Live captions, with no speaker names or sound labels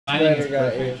Timing is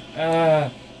perfect.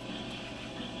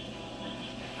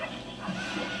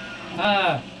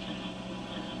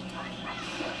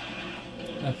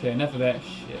 Okay, enough of that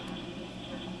shit.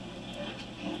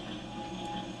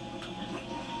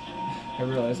 I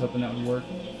really was hoping that would work.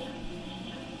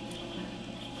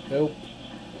 Nope.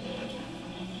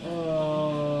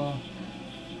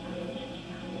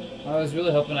 I was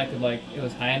really hoping I could, like, it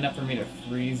was high enough for me to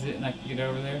freeze it and I could get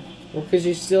over there. Well, because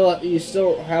you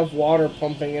still have water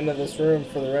pumping into this room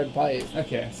for the red pipe.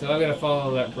 Okay, so I gotta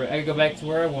follow that. I gotta go back to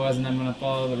where I was, and I'm gonna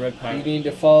follow the red pipe. You need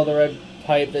to follow the red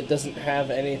pipe that doesn't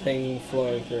have anything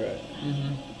flowing through it.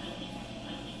 Mm-hmm.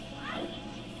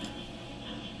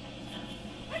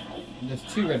 There's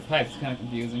two red pipes. It's kind of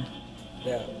confusing.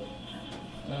 Yeah.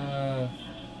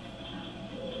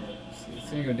 It's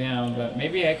gonna go down, but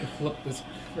maybe I could flip this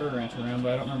current around,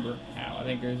 but I don't remember how. I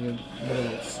think there's a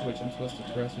little switch I'm supposed to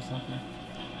press or something.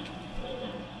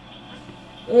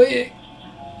 Oh yeah.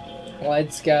 Well,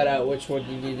 I'd scout out which one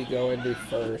you need to go into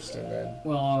first, and then.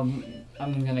 Well,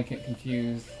 I'm gonna get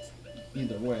confused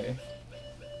either way.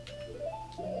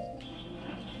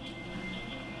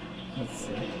 Let's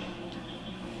see.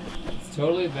 It's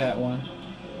totally that one.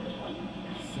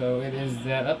 So it is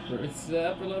that it's the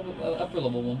upper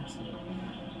level one. So,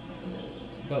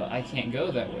 but I can't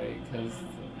go that way because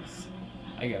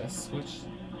I gotta switch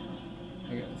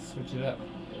it up.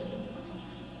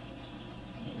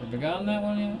 Have I gone that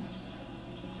one yet?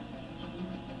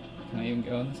 Can I even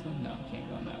go on this one? No, I can't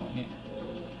go on that one yet.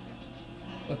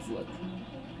 Let's look.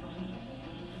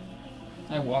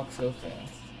 I walk so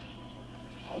fast.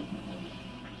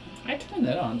 I turned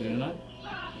that on, didn't I?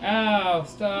 Ow!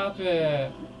 Stop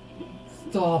it!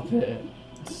 Stop it!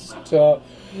 Stop!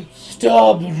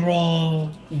 Stop it,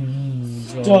 Rob!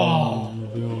 Stop!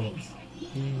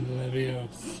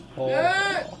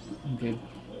 I'm good.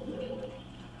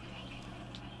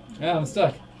 Yeah, I'm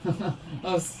stuck.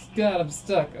 Oh God, I'm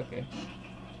stuck. Okay.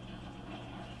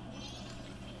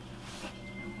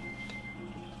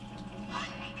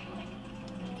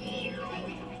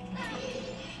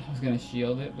 I was gonna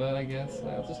shield it, but I guess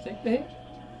I'll just take the hit.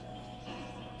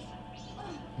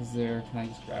 Is there? Can I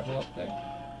just grapple up there?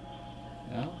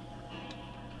 No.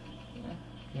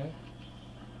 Okay.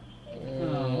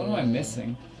 Oh, what am I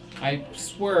missing? I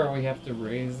swear we have to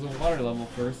raise the water level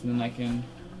first, and then I can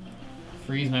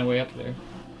freeze my way up there.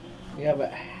 Yeah,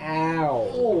 but how?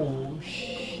 Oh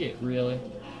shit! Really?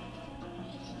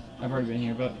 I've already been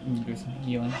here, but there's some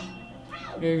healing.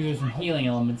 Maybe there's some healing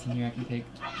elements in here I can take.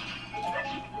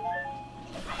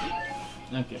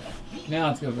 Okay, now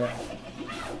let's go back.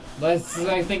 I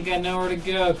think I know where to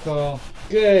go, Cole.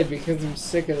 Good, because I'm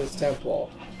sick of this temple.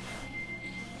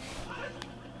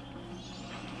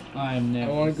 I'm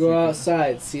never. I want to go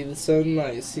outside, see the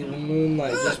sunlight, see the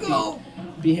moonlight. Just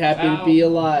be happy to be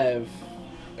alive,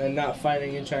 and not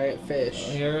fighting a giant fish.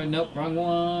 Oh, here, nope, wrong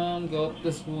one. Go up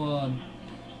this one.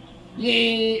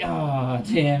 Yeah! Ah,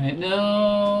 damn it! No.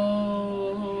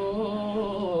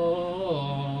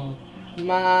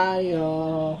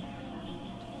 Mario.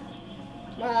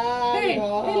 Hey,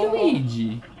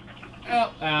 Luigi.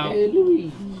 Ow, ow. Hey,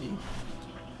 Luigi.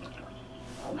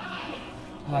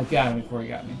 Oh, I got him before he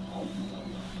got me.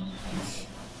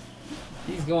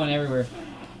 He's going everywhere.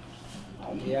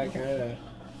 Yeah, kinda.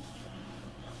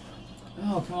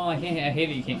 Oh, come on, I hate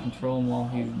it you can't control him while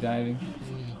he's diving.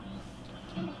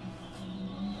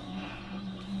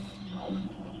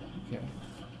 Okay.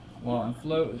 While I'm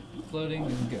floating,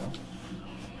 we can go.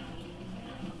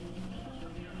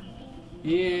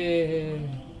 Yeah!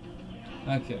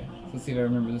 Okay, so let's see if I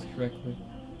remember this correctly.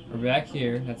 We're back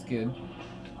here, that's good.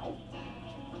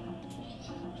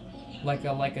 Like a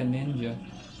ninja.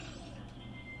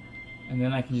 And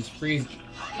then I can just freeze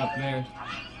up there.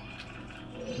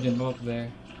 Jump up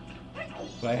there.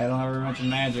 But I don't have very much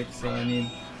magic, so I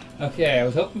need... Okay, I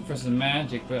was hoping for some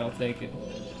magic, but I'll take it.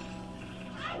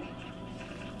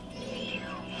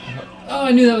 Oh,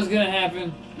 I knew that was gonna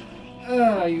happen!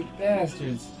 Oh, you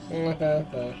bastards.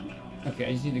 Okay,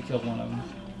 I just need to kill one of them.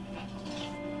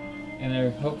 And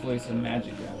there's hopefully some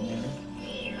magic down there.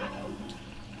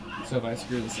 So if I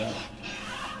screw this up.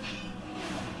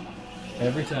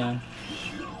 Every time.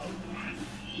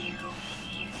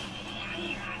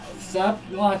 Stop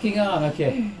locking on,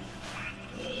 okay.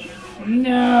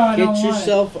 No, I don't want it. Get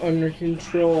yourself under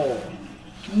control.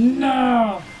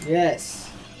 No! Yes.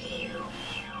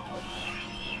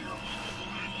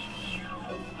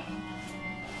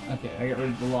 Okay, I got rid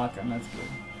of the lock on, that's good.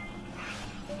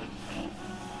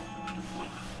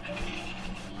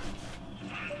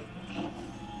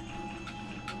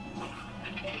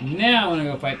 Now I'm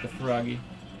gonna go fight the froggy.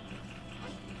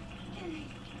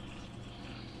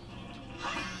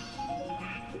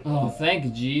 Oh,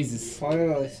 thank Jesus.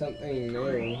 Finally, something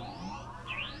new.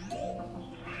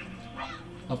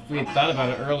 If we had thought about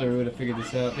it earlier, we would have figured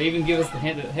this out. They even give us the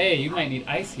hint that, hey, you might need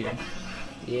ice here.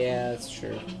 Yeah, that's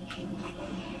true.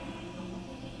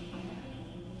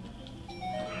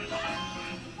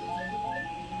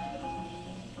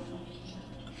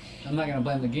 I'm not gonna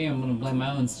blame the game, I'm gonna blame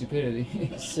my own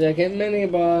stupidity. Second mini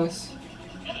boss.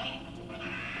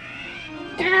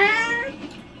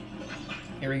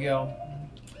 Here we go.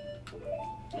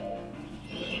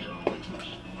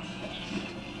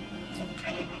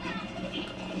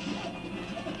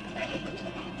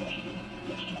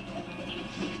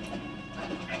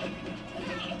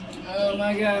 Oh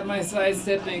my god, my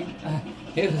sidestepping.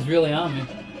 It was really on me.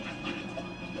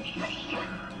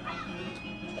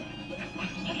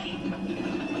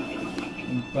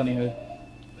 Bunny hood.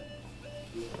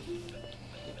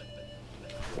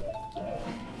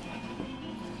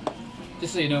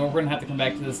 Just so you know, we're gonna have to come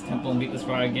back to this temple and beat this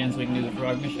frog again so we can do the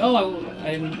frog mission. Oh,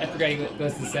 I forgot he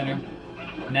goes to the center.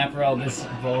 Not for all this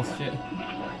bullshit.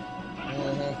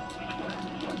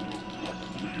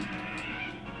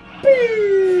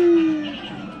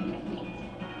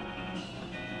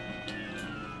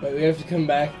 Wait, we have to come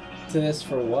back to this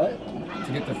for what?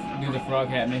 To get do the frog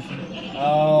hat mission.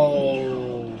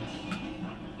 Oh.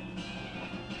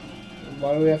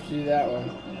 Why do we have to do that one?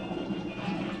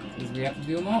 Because we have to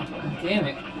do them all. Damn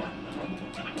it.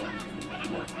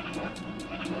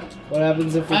 What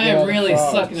happens if we I get all am the really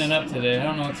frogs? sucking it up today. I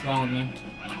don't know what's wrong with me.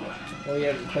 Well, you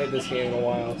haven't played this game in a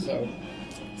while, so...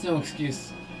 It's no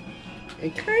excuse.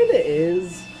 It kinda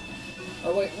is.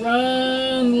 Oh wait,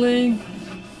 run, Link!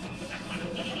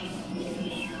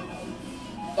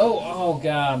 Oh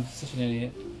god, I'm such an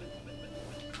idiot.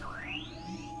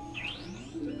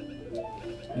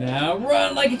 Now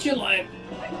run like it's your life!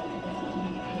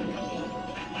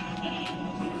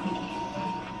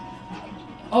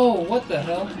 Oh, what the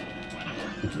hell?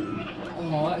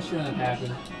 Oh, that shouldn't have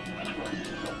happened.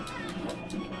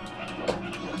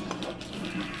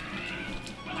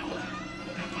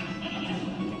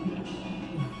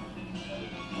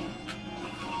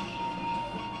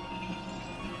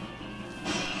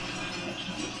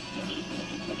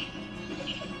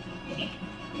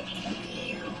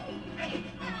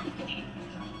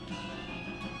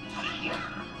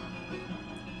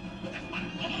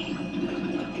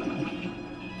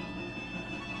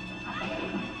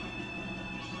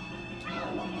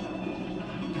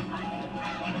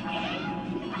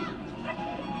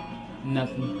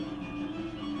 Nothing.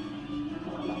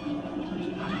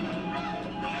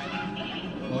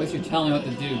 Well, at least you're telling me what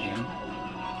to do, game.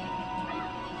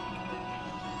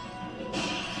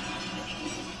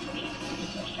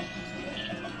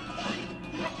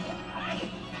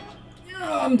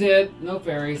 Oh, I'm dead. No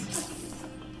fairies.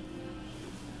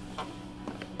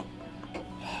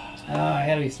 I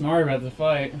had to be smart about the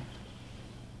fight.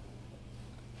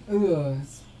 Ugh.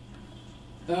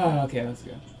 Oh, okay, let's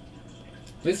go.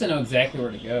 At least I know exactly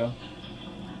where to go.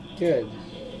 Good.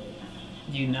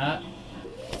 Do you not?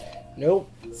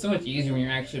 Nope. It's so much easier when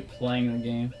you're actually playing the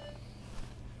game.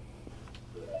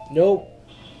 Nope.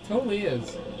 Totally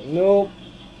is. Nope.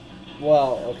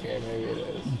 Well, okay, maybe it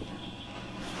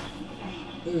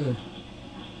is. Ugh.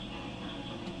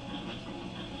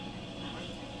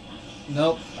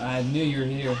 Nope, I knew you were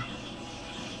here.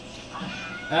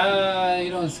 Ah,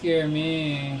 you don't scare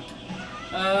me.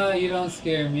 Ah, you don't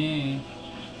scare me.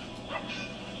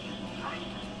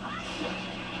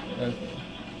 Okay.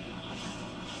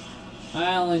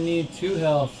 I only need 2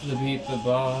 health to beat the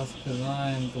boss, because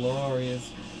I'm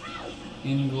glorious.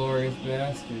 Inglorious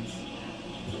bastards.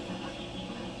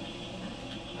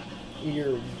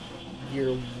 You're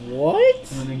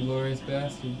what? I'm an inglorious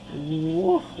bastard.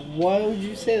 Why would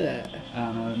you say that? I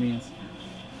don't know what it means.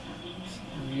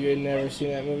 You had never seen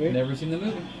that movie? Never seen the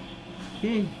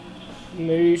movie.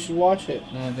 Maybe you should watch it.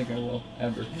 I don't think I will,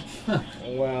 ever.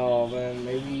 Well, then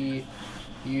maybe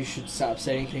you should stop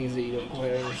saying things that you don't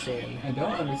quite understand. I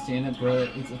don't understand it, but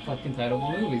it's a fucking title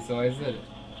of the movie, so I said it.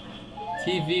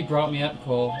 TV brought me up,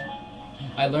 Cole.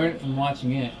 I learned it from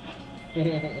watching it.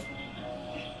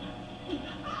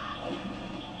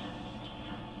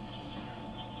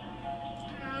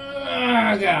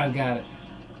 Ah, God, got it.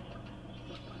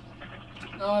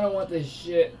 No, I don't want this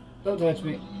shit. Don't touch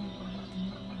me.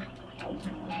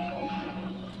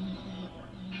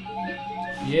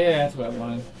 Yeah, that's what I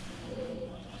wanted.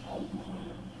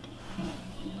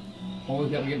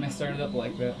 Always gotta get me started up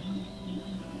like that.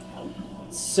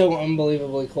 It's so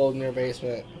unbelievably cold in your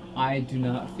basement. I do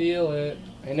not feel it.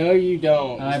 I know you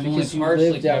don't. I'm It's because only you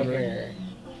partially live down covered. here.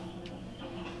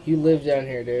 You live down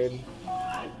here, dude.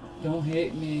 Don't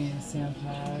hate me,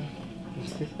 senpai.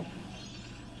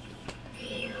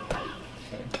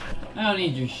 I don't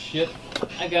need your shit.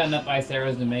 I got enough ice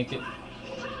arrows to make it.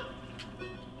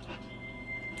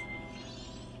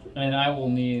 And I will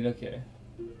need, okay.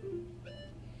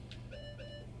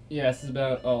 Yeah, this is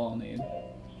about all I'll need.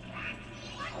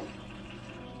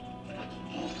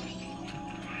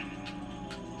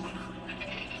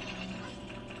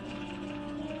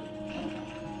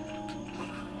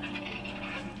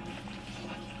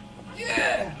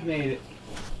 Yeah! Made it.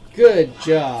 Good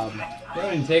job.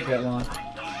 That didn't take that long.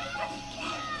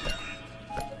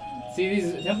 See,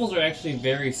 these temples are actually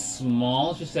very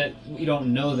small, it's just that you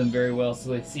don't know them very well, so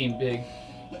they seem big.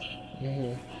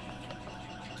 Mm-hmm.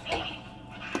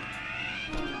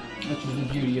 Which is the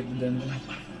beauty of the dungeon.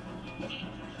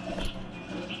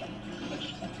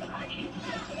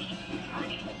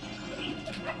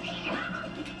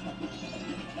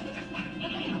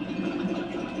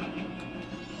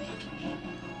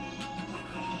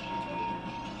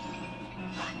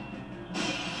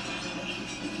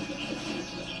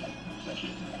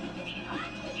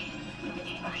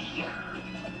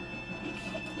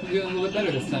 I'm doing a little bit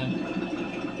better this time.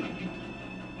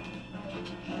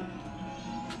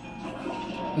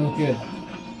 Oh, good.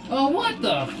 Oh, what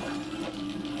the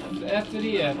F to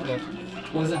the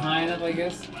F? Wasn't high enough, I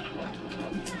guess?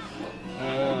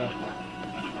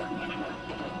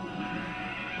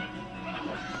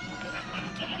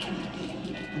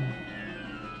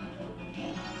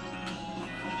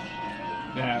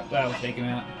 Yeah, that'll take him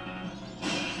out.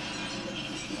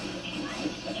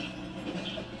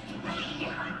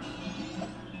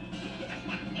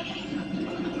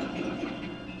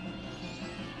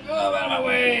 Oh, out of my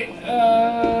way!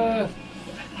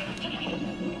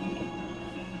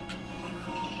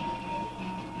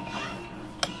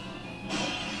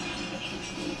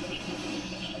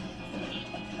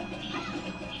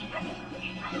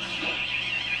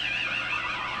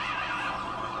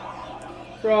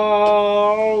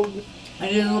 Frog! I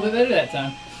did a little bit better that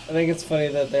time. I think it's funny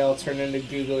that they all turn into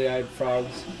googly-eyed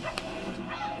frogs.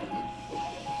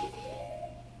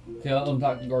 Okay, let them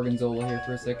talk to Gorgonzola here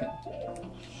for a second.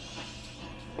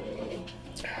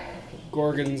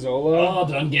 Gorgonzola? Oh,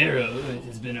 Dongero, it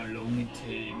has been a lonely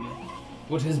time.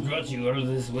 What has brought you all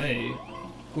this way?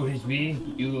 Could it be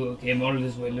you came all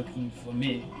this way looking for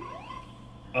me?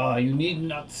 Ah, you need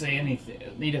not say anything.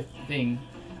 Need a thing.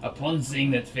 Upon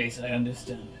seeing that face, I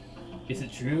understand. Is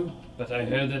it true? But I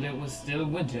heard that it was still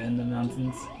winter in the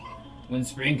mountains. When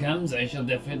spring comes, I shall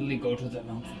definitely go to the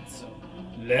mountains, so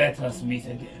let us meet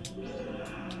again.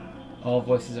 All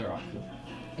voices are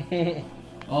Aku.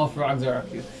 All frogs are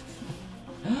Aku.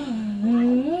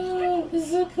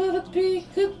 Is it gonna be a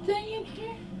good thing in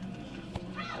here?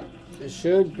 It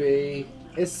should be.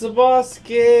 It's the boss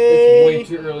key! It's way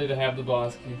too early to have the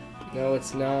boss key. No,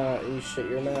 it's not. You shut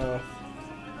your mouth.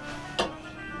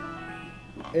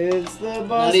 It's the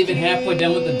boss Not even key. halfway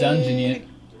done with the dungeon yet.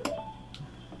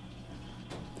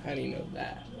 How do you know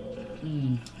that?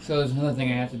 So there's another thing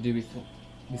I have to do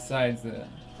besides that.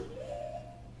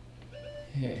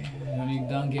 Hey, I don't need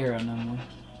Dongero no more.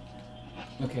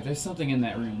 Okay, there's something in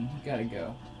that room. Gotta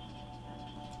go.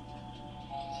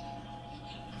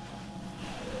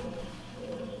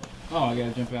 Oh, I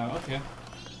gotta jump out. Okay.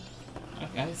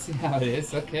 Okay, I see how it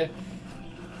is. Okay.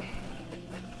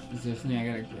 Is there something I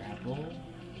gotta grapple?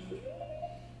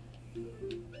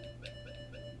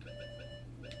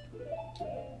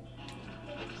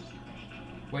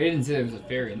 Wait, it didn't say there was a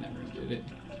fairy in that room, did it?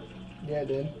 Yeah, I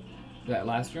did. That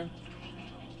last room?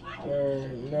 Or,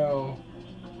 no.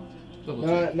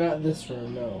 Not this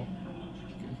room, no.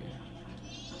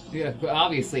 Okay. Yeah, but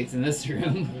obviously it's in this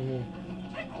room.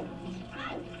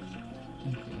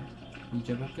 Okay. Can you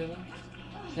jump up there, Link?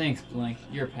 Thanks, Blink.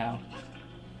 You're a pal.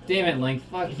 Damn it, Link.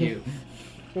 Fuck you.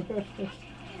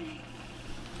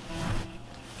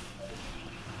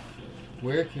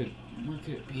 Where could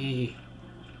it be?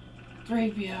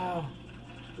 3PO!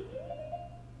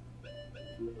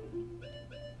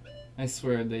 I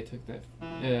swear they took that.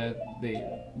 They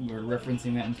were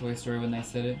referencing that in Toy Story when they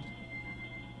said it.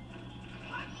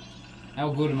 I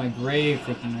will go to my grave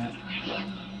thinking that.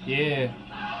 Yeah.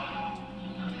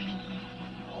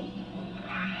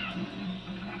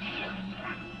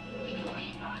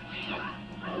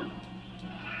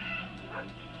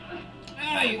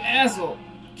 Ah, you asshole!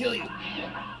 Kill you!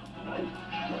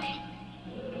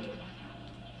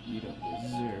 You don't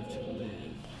deserve to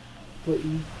live. But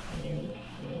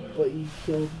you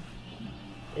killed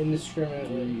Do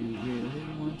indiscriminately. you really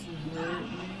want to hurt me?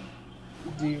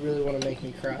 Do you really want to make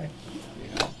me cry?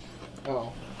 Yeah.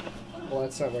 Oh. Well,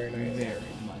 that's not very nice. Very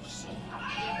much so.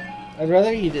 I'd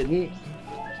rather you didn't,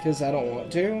 because I don't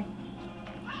want to.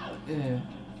 Yeah.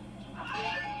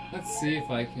 Let's see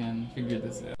if I can figure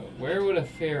this out. Where would a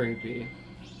fairy be?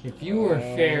 If you were a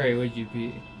fairy, would you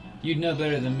be? You'd know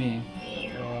better than me.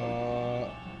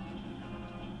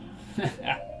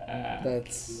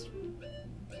 That's...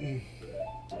 You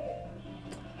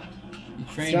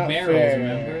trained Marrows,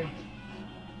 remember?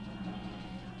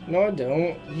 No, I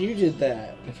don't. You did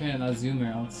that. I trained an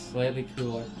Azumarill. It's slightly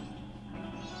cooler.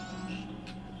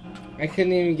 I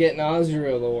couldn't even get an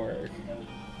Azurill to work.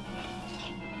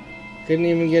 Couldn't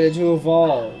even get it to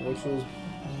evolve, which was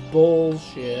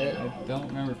bullshit. I don't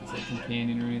remember if it's a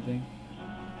companion or anything.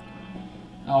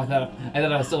 Oh, I thought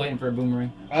I was still waiting for a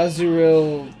boomerang.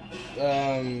 Azurill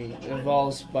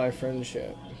evolves by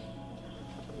friendship.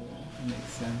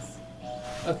 Makes sense.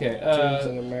 Okay, Turns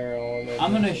into Meryl and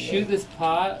I'm gonna shoot this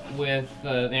pot with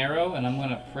an arrow, and I'm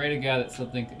gonna pray to God that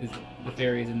something is the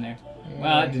fairy is in there.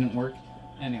 Well, that didn't work.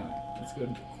 Anyway, let's go to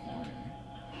the corner.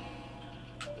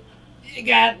 You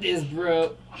got this,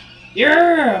 bro.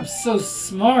 Yeah, I'm so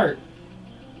smart.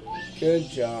 Good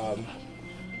job.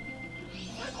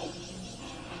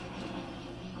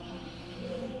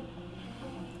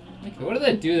 Okay, what did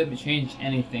that do that changed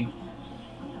anything?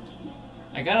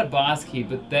 I got a boss key,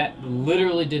 but that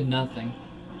literally did nothing.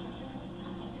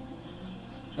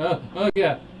 Oh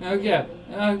yeah, edit.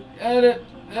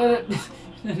 I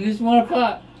just want a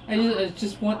pot. I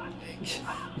just want.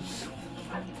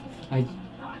 I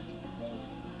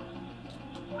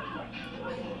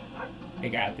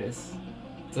got this.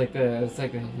 It's like a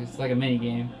mini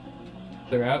game.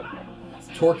 They're out. Is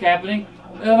torque happening?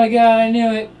 Oh my god! I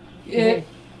knew it.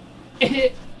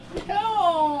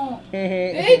 No.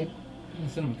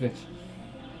 Son of a bitch.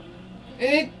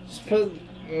 Just put...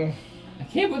 I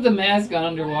can't put the mask on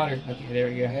underwater. Okay, there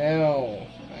we go. No.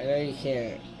 I know you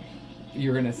can't.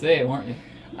 You were gonna say it, weren't you?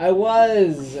 I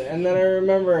was, and then I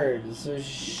remembered. So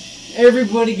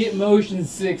Everybody get motion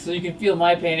sick so you can feel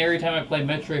my pain every time I play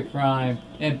Metroid Prime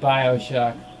and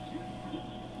Bioshock.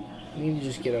 You need to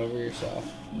just get over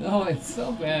yourself. No, it's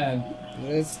so bad.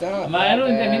 It's not I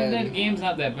bad. mean, the game's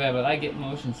not that bad, but I get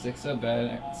motion sick so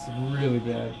bad. It's really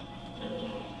bad.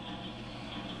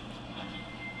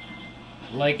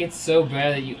 Like, it's so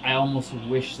bad that I almost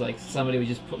wish, like, somebody would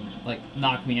just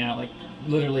knock me out. Like,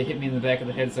 literally hit me in the back of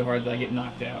the head so hard that I get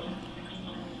knocked out.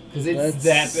 Because it's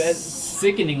that bad.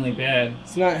 Sickeningly bad.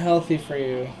 It's not healthy for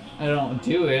you. I don't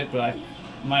do it, but I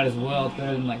might as well. It's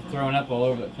better than, like, throwing up all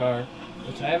over the car.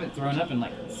 Which I haven't thrown up in,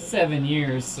 like, 7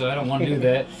 years, so I don't want to do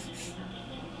that.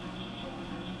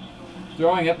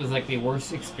 Throwing up is, like, the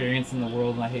worst experience in the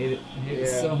world, and I hate it. I hate it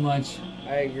so much.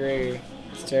 I agree.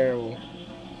 It's terrible.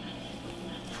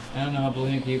 I don't know how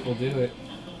bulimic people do it.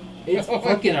 It's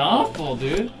fucking awful,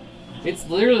 dude. It's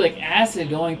literally like acid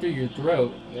going through your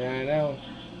throat. Yeah, I know.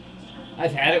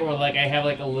 I've had it where like I have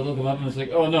like a little come up and it's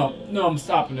like, oh no, I'm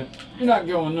stopping it. You're not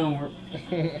going nowhere.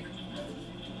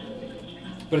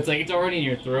 But it's like it's already in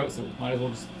your throat, so might as well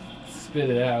just spit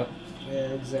it out. Yeah,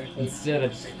 exactly. Instead,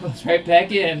 it just goes right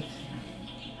back in.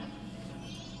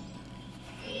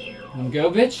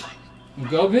 Go, bitch.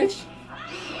 Go, bitch.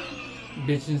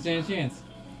 Bitch didn't stand a chance.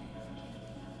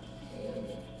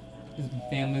 His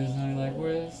family's only like,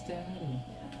 where's Daddy?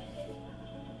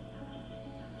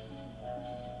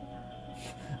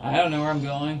 I don't know where I'm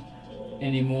going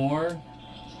anymore.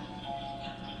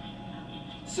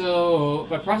 So,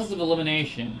 by process of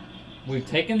elimination, we've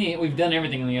done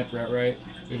everything in the up route, right?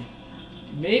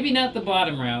 Maybe not the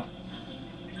bottom route.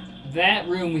 That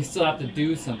room we still have to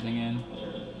do something in.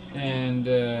 And,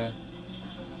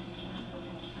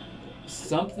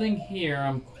 something here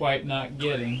I'm quite not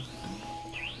getting.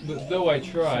 But though I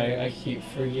try, I keep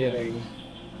forgetting.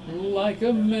 Like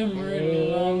a memory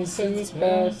long since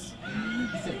past.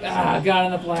 Ah, got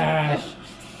in the flash!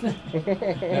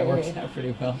 That works out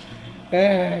pretty well. Got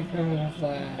in the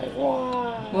flash.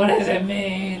 What does it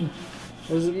mean?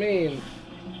 What does it mean?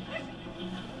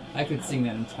 I could sing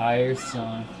that entire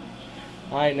song.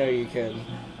 I know you could.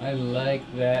 I like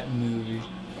that movie.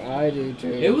 I do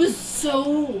too. It was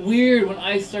so weird when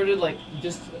I started like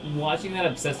just watching that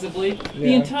obsessively. Yeah.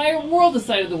 The entire world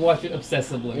decided to watch it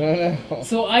obsessively. I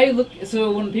know. So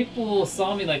when people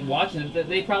saw me like watching it,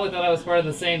 they probably thought I was part of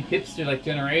the same hipster like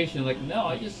generation. Like, no,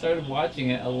 I just started watching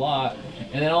it a lot,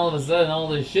 and then all of a sudden all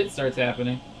this shit starts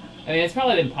happening. I mean, it's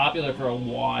probably been popular for a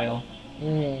while.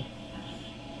 You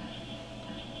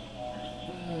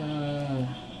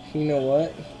know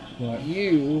what? What?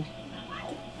 You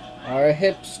are a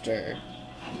hipster.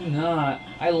 I'm not.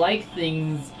 I like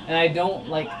things, and I don't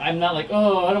like. I'm not like,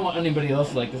 oh, I don't want anybody else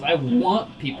to like this. I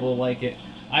want people to like it.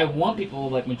 I want people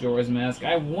to like Majora's Mask.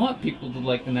 I want people to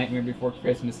like The Nightmare Before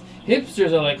Christmas.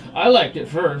 Hipsters are like, I liked it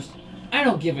first. I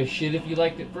don't give a shit if you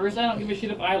liked it first. I don't give a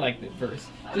shit if I liked it first.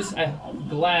 Just, I'm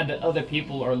glad that other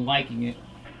people are liking it.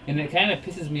 And it kind of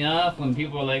pisses me off when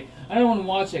people are like, I don't want to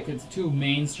watch it because it's too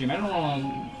mainstream. I don't want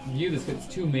to view this because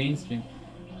it's too mainstream.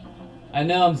 I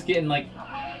know I'm just getting like,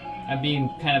 I'm being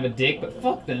kind of a dick, but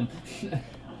fuck them.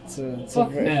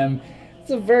 Fuck them. It's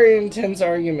a very intense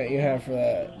argument you have for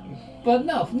that. But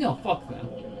no, fuck them.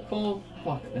 Cole,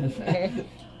 fuck them.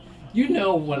 You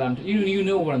know what I'm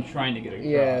trying to get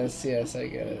across. Yes, I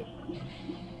get it.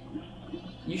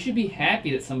 You should be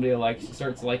happy that somebody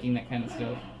starts liking that kind of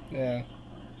stuff. Yeah.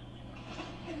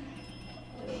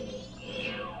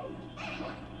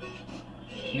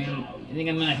 I mean, you think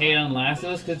I'm gonna hate on Last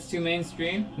of Us because it's too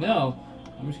mainstream? No.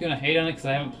 I'm just gonna hate on it because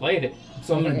I haven't played it.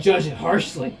 So I'm gonna judge it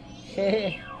harshly.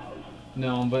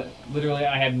 No, but literally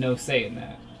I have no say in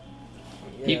that.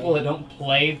 Yeah. People that don't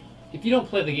play... If you don't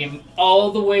play the game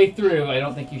all the way through, I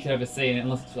don't think you should have a say in it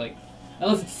unless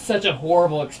it's such a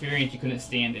horrible experience you couldn't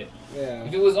stand it. Yeah.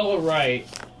 If it was alright,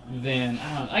 then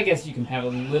I guess you can have a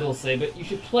little say, but you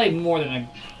should play more than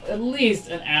at least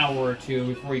an hour or two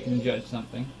before you can judge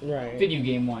something. Right. Video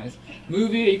game wise.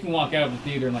 Movie, you can walk out of the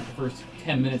theater in like the first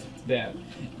 10 minutes if it's bad.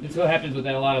 That's what happens with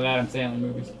a lot of Adam Sandler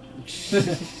movies.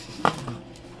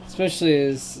 Especially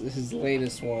his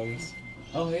latest ones.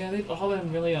 Oh yeah, they've all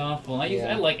been really awful. I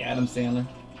like Adam Sandler.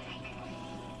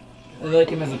 I like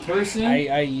him as a person.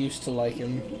 I used to like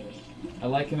him. I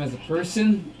like him as a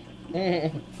person.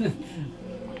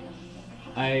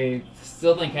 I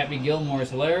still think Happy Gilmore is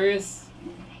hilarious.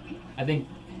 I think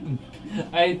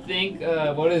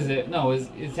what is it? No,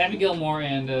 it's Happy Gilmore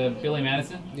and Billy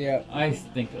Madison? Yeah. I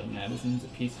think Billy Madison's a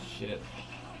piece of shit.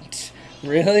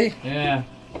 Really? Yeah.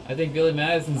 I think Billy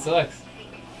Madison sucks.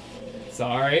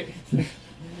 Sorry.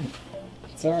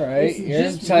 It's alright. You're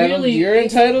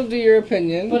entitled to your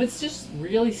opinion. But it's just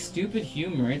really stupid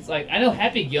humor. It's like, I know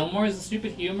Happy Gilmore is a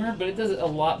stupid humor, but it does it a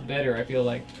lot better, I feel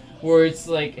like. Where it's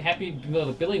like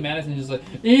Billy Madison is just like,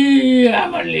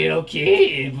 I'm a little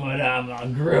kid, but I'm a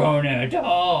grown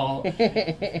adult.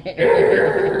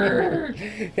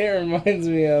 It reminds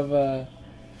me of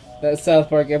that South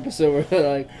Park episode where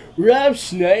they're like, Rob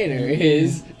Schneider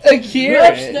is a kid.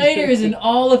 Rob Schneider is in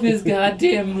all of his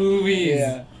goddamn movies.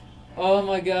 Yeah. Oh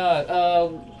my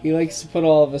god. He likes to put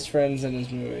all of his friends in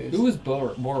his movies. Who was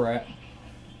Borat?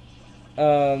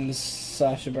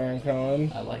 Sacha Baron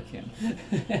Cohen. I like him.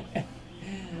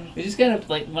 It just kind of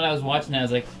like when I was watching it, I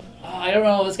was like, oh, I don't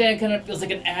know, this guy kind of feels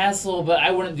like an asshole, but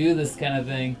I wouldn't do this kind of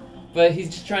thing. But he's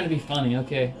just trying to be funny,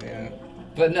 okay. Yeah.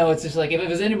 But no, it's just like, if it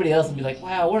was anybody else, I'd be like,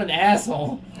 wow, what an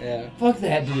asshole. Yeah. Fuck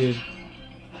that dude.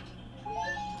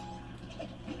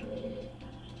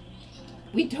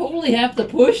 We totally have to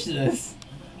push this.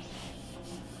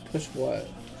 Push what?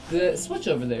 The switch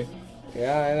over there.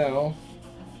 Yeah, I know.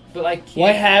 But I can't.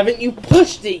 Why haven't you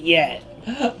pushed it yet?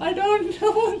 I don't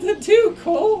know what to do,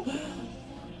 Cole.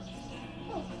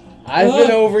 I've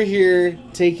been over here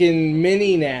taking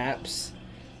mini naps,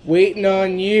 waiting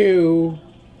on you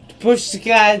to push the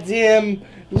goddamn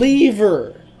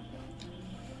lever.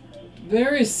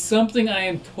 There is something I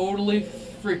am totally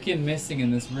freaking missing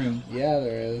in this room. Yeah,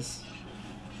 there is.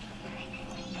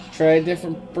 Try a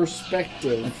different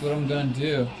perspective. That's what I'm gonna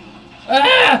do.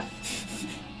 Ah!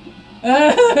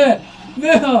 Ah!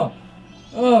 No!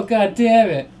 Oh, god damn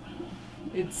it.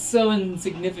 It's so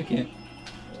insignificant.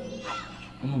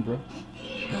 Come on, bro.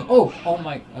 Oh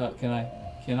my, can I?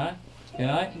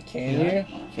 Can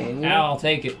you? Ow, I'll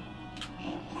take it.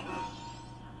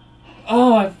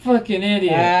 Oh, I fucking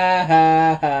idiot. Ha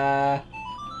ha ha.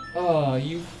 Oh,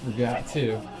 you forgot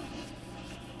too.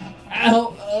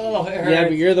 Ow! Oh, it hurts. Yeah,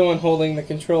 but you're the one holding the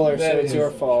controller, That so it's is.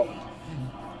 your fault.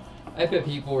 I bet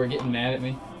people were getting mad at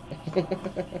me.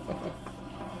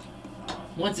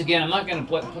 Once again, I'm not going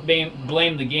to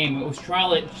blame the game. It was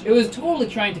totally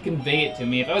trying to convey it to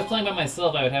me. If I was playing by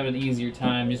myself, I would have an easier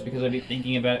time just because I'd be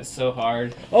thinking about it so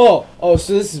hard. Oh,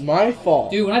 so this is my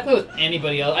fault. Dude, when I play with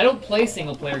anybody else, I don't play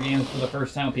single-player games for the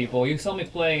first time with people. You saw me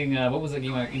playing, what was the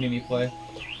game you made me play?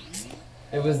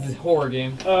 It was the horror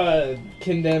game.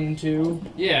 Condemned 2.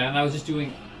 Yeah, and I was just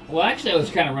doing... Well, actually, I was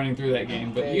kind of running through that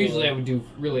game, but usually I would do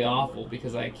really awful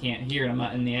because I can't hear and I'm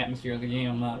not in the atmosphere of the game.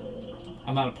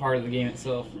 I'm not a part of the game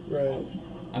itself. Right.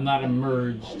 I'm not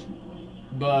immersed.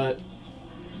 But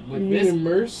with you this... mean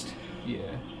immersed?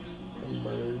 Yeah.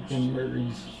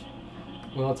 Immersed.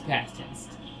 Well, it's past tense.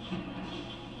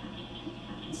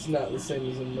 It's not the same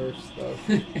as immersed, though.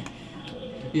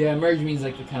 Yeah, immerse means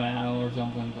like to come out or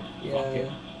something, but fuck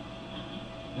it.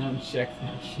 Don't check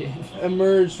that shit.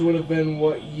 Emerged would have been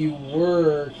what you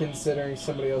were considering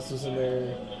somebody else was in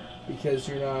there because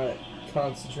you're not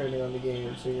concentrating on the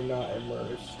game, so you're not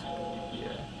immersed.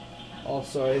 Yeah.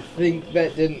 Also, I think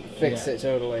that didn't fix Yeah. it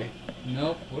totally.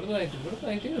 Nope. What did I do? What did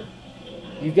I do?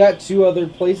 You've got 2 other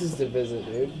places to visit,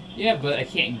 dude. Yeah, but I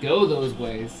can't go those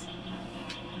ways.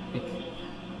 Like,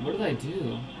 what did I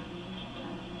do?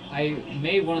 I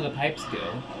made one of the pipes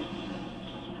go.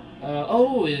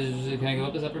 Can I go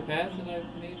up this upper path that I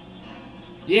made?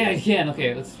 Yeah, I can.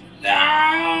 Okay, let's.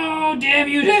 No! Damn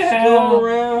you to Just hell! go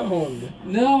around.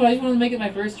 No, I just wanted to make it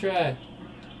my first try.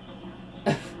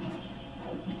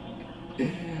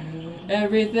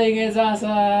 Everything is awesome!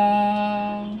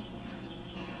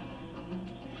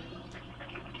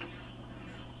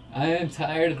 I am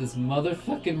tired of this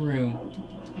motherfucking room.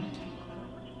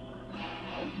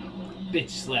 Bitch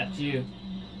slapped you.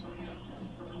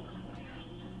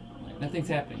 Like, nothing's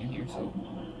happening in here, so...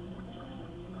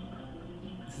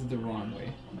 This is the wrong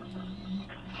way.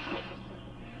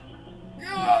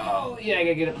 Oh! Yeah, I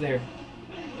gotta get up there.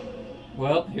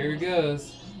 Well, here it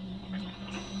goes.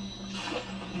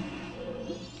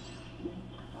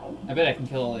 I bet I can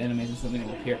kill all the enemies and something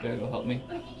will appear up there that'll help me.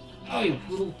 Oh, you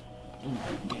little...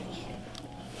 bitch.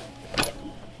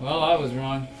 Well, I was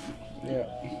wrong. Yeah.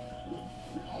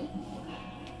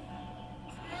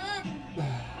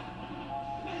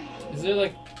 Is there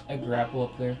like a grapple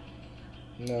up there?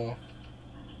 No.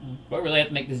 Do I really have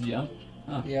to make this jump?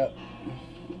 Huh. Yep.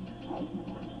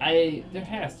 There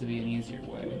has to be an easier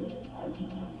way.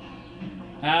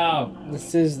 Ow!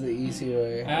 This is the easy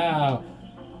way. Ow!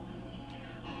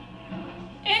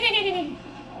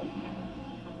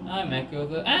 I'm Echo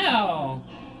the... Ow!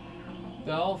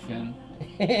 Dolphin.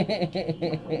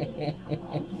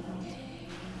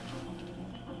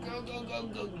 Go, go, go,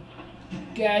 go.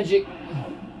 Gadget.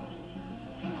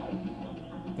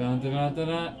 Dun dun dun dun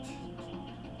dun.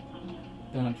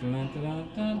 Dun dun dun dun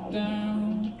dun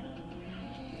dun.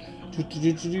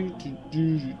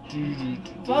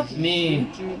 Fuck me.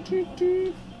 Do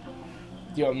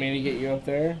you want me to get you up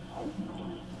there?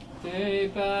 Day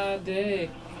by day,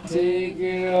 Take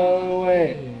it all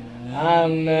away.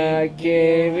 I'm not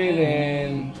giving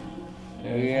in.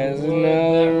 There's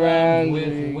another round with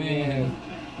to win.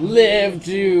 Live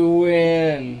to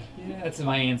win. Yeah, that's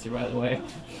my answer, by the way.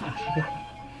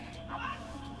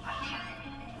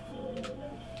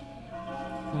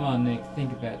 Come on, Nick.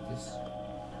 Think about this.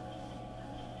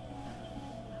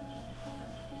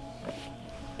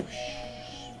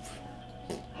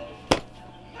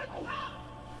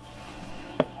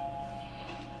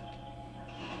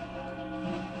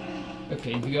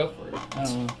 Okay, you go for it. I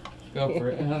don't know. Go for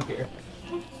it. I don't care.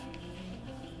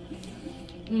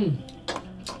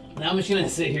 Now I'm just gonna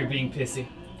sit here being pissy.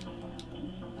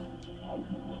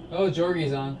 Oh,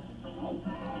 Jorgie's on.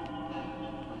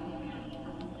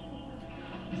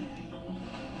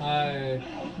 Hi.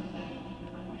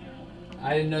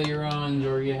 I didn't know you were on,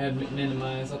 Jorgie. I had it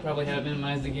minimized. I'll probably have it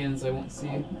minimized again so I won't see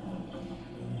you.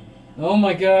 Oh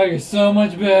my god, you're so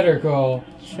much better, Cole.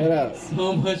 Shut up.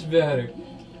 So much better.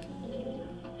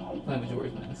 Play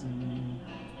Majora's Mask.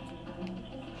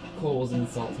 Cole's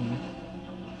insulting me.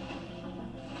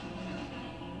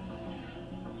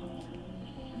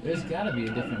 There's gotta be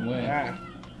a different way. Ah.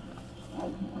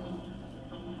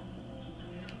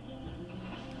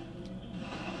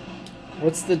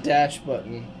 What's the dash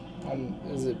button?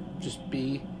 Is it just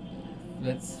B?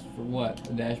 That's for what?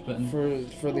 The dash button?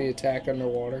 For the attack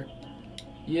underwater?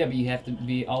 Yeah, but you have to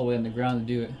be all the way on the ground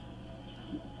to do it.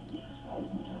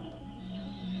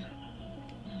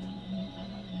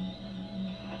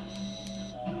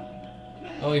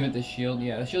 Oh, you meant the shield?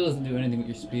 Yeah, the shield doesn't do anything with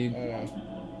your speed. I know.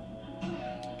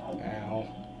 Ow.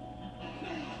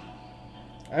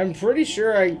 I'm pretty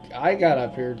sure I got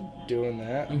up here doing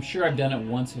that. I'm sure I've done it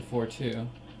once before too.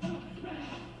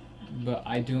 But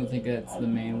I don't think that's the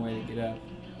main way to get up.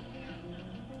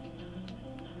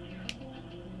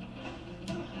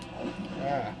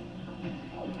 Ah.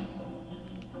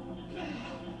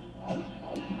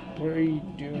 What are you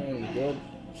doing? Go.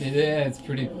 Yeah, it's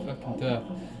pretty fucking tough.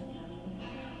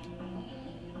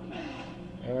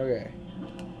 Okay.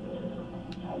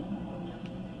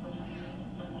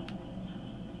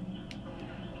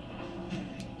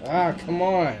 Ah, come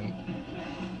on.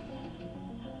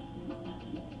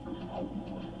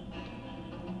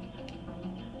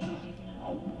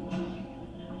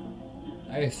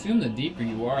 I assume the deeper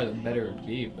you are, the better it would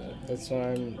be, but... That's what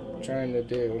I'm trying to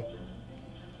do.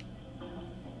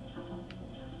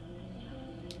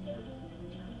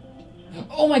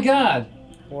 Oh my god!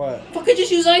 What? Fuck, I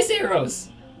just use ice arrows!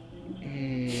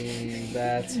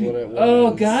 That's what it was.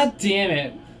 Oh god damn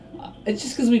it! It's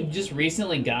just because we just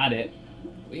recently got it.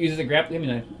 We use the grappling. Give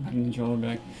me that controller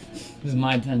back. This is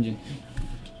my dungeon.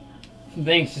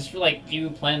 Thanks, just for like you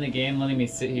playing the game, letting me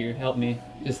sit here, help me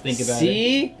just think about it.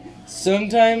 See?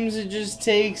 Sometimes it just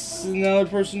takes another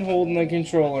person holding the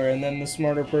controller, and then the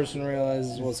smarter person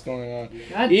realizes what's going on.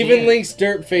 God Even damn. Link's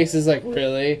derp face is like,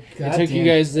 really? God It took you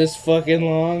damn. guys this fucking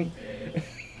long?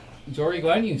 Jory,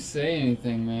 why didn't you say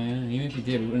anything, man? Even if you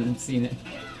did, we wouldn't have seen it.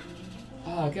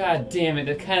 Oh, god damn it.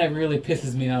 That kind of really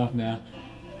pisses me off now.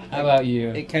 How about you?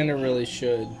 It kind of really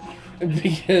should.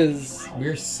 Because...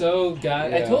 We're so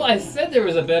god... Yeah. I said there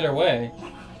was a better way.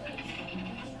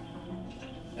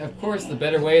 Of course, the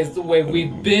better way is the way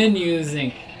we've been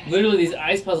using. Literally, these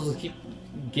ice puzzles keep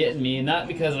getting me, not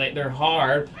because like they're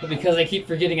hard, but because I keep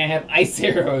forgetting I have ice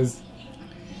arrows.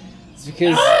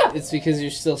 It's because you're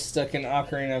still stuck in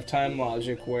Ocarina of Time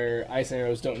logic where ice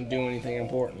arrows don't do anything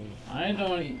important. I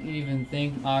don't even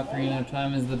think Ocarina of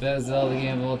Time is the best Zelda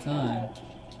game of all time.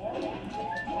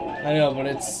 I know, but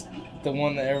it's the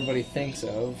one that everybody thinks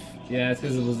of. Yeah, it's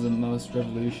because it was the most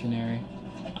revolutionary.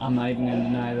 I'm not even gonna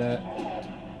deny that.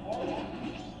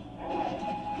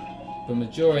 But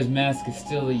Majora's Mask is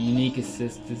still the unique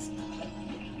assistest.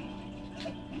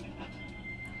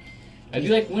 I do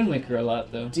like Wind Waker a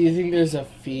lot, though. Do you think there's a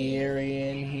fairy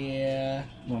in here?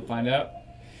 Want to find out?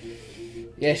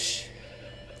 Yes.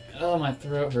 Oh, my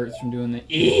throat hurts from doing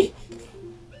the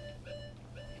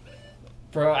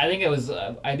Bro, I think it was,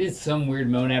 I did some weird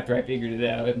moan after I figured it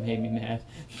out. It made me mad.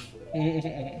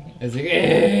 It was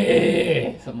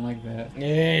like, something like that.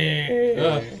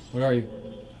 Where are you?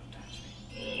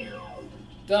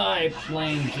 Die,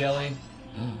 plain jelly.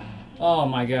 Oh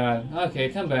my god. Okay,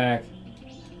 come back.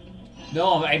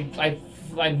 No, I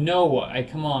know.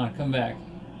 Come on, come back.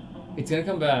 It's gonna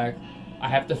come back. I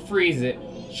have to freeze it,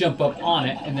 jump up on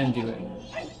it, and then do it.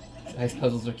 These ice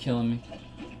puzzles are killing me.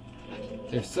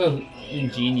 They're so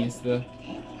ingenious, though.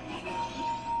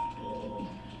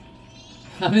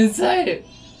 I'm inside it.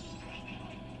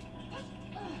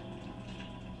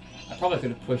 I probably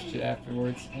could have pushed it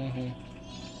afterwards.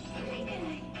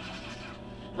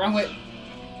 Wrong way.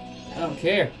 I don't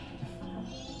care.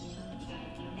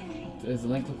 Does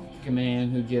Link look like a man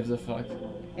who gives a fuck?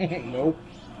 Nope.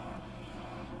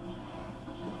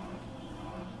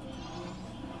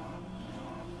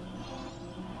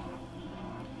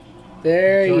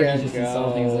 There Jordan's you just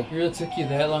insulting. He's go. like, it really took you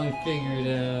that long to figure it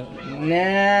out.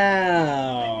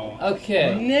 Now.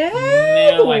 Okay.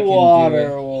 Now I can water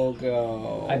do it. will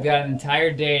go. I've got an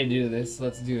entire day to do this.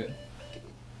 Let's do it.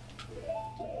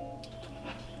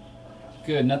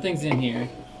 Good. Nothing's in here.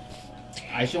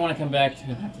 I should want to come back to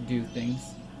have to do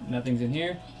things. Nothing's in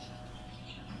here.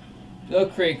 Oh,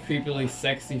 great, creepily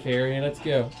sexy fairy. Let's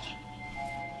go.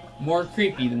 More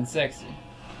creepy than sexy.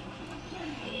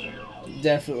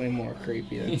 Definitely more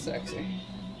creepy than sexy.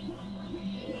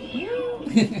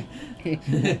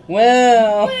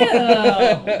 Well.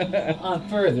 On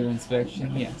further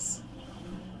inspection, yes.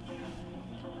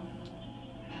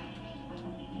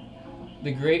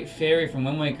 The Great Fairy from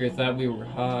Wind Waker thought we were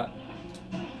hot.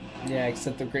 Yeah,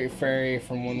 except the Great Fairy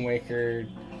from Wind Waker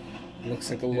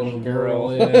looks like a little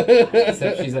girl. Yeah.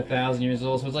 Except she's 1,000 years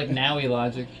old, so it's like Nowie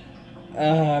logic.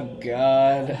 Oh,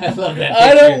 God. I love that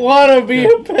I don't picture. want to be a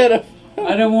pedophile.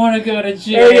 I don't want to go to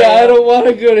jail. Oh, yeah, I don't want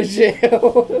to go to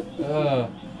jail. Ugh.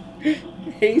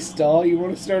 Hey, Stall, you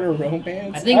want to start a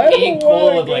romance? I think don't me and wanna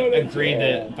Cole have go like to agreed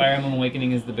jail. that Fire Emblem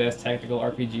Awakening is the best tactical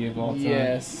RPG of all time.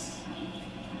 Yes.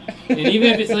 And even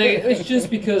if it's like it's just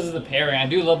because of the pairing, I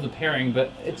do love the pairing,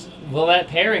 but that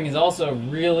pairing is also a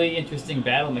really interesting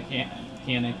battle mechanic.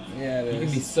 Yeah, it You is.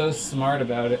 can be so smart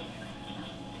about it.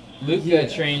 Luke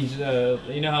trained,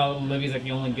 you know how Livy's like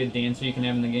the only good dancer you can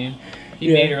have in the game? He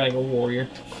Yeah. made her like a warrior.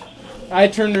 I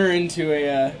turned her into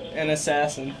an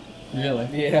assassin. Really?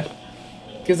 Yeah.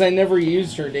 Because I never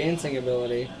used her dancing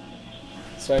ability.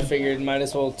 So I figured might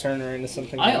as well turn her into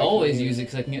something. I that always can use it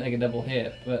because I can get like a double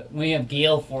hit, but when you have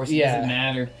Gale Force, it Yeah. doesn't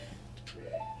matter.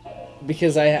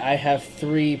 Because I have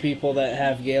 3 people that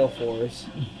have Gale Force.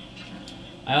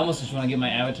 I almost just want to get my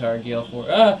avatar Gale Force.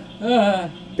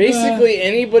 Basically,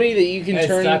 anybody that you can I had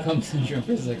turn. Stockholm Syndrome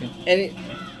for a second.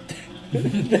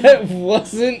 That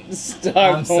wasn't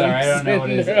Stockholm I'm sorry, I don't know what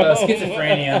it is. Syndrome.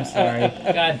 Schizophrenia, I'm sorry.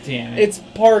 God damn it. It's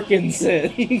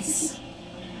Parkinson's.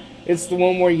 It's the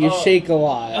one where you shake a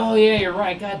lot. Oh yeah, you're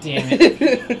right. God damn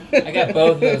it. I got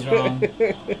both of those wrong.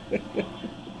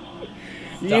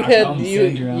 Stockholm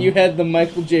Syndrome. You had the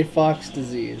Michael J. Fox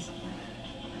disease.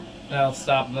 I'll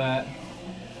stop that.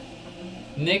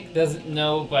 Nick doesn't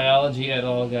know biology at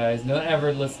all, guys. Don't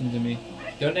ever listen to me.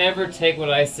 Don't ever take what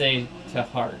I say to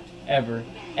heart. Ever.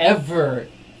 Ever.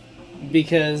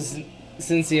 Because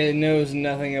since he knows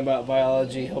nothing about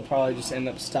biology, he'll probably just end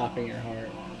up stopping your heart.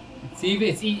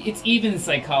 It's even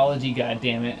psychology,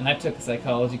 goddammit, and I took a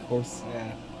psychology course.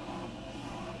 Yeah.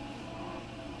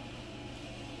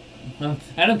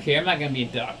 I don't care. I'm not gonna be a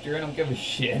doctor. I don't give a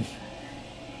shit.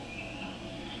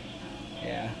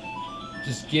 Yeah.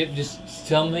 Just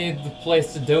tell me the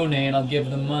place to donate, and I'll give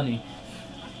them money.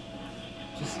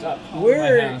 Just stop calling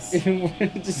my house.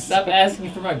 Just stop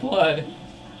asking for my blood.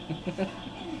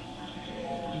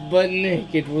 But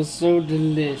Nick, it was so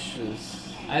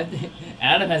delicious.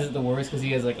 Adam has it the worst because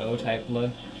he has like O-type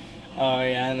blood. Oh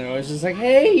yeah, and they're always just like,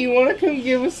 "Hey, you want to come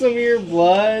give us some of your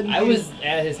blood?" I was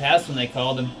at his house when they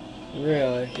called him.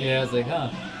 Really? Yeah, I was like, huh,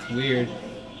 it's weird.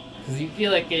 Because you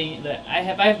feel like getting that.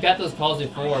 I've got those calls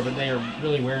before, but they are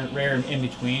really rare in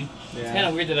between. Yeah. It's kind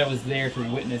of weird that I was there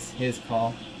to witness his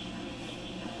call.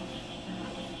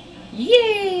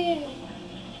 Yeah!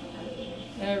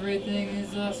 Everything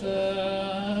is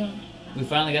awesome. We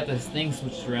finally got this thing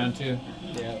switched around too.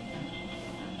 Yeah.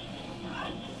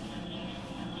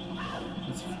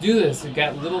 Let's do this. We've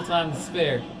got little time to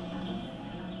spare.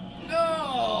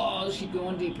 No! Let's keep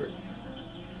going deeper.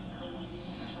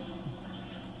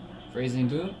 Phrasing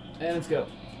boom, and let's go.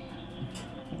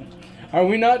 Are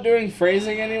we not doing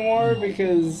phrasing anymore?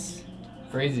 Because...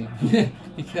 Phrasing.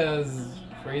 Because...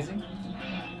 Phrasing?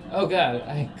 Oh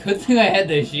god, good thing I had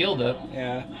the shield up.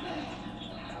 Yeah.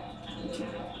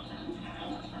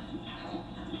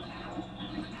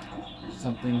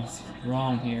 Something's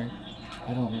wrong here.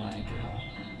 I don't like it.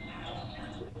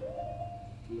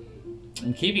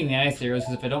 I'm keeping the ice arrows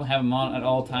because if I don't have them on at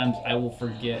all times, I will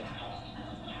forget.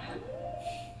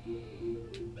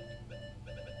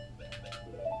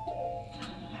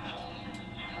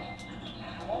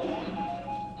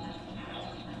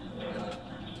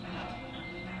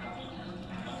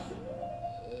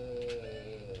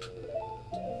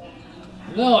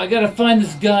 No, I gotta find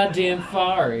this goddamn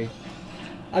fairy.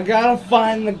 I gotta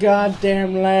find the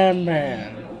goddamn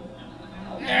landman.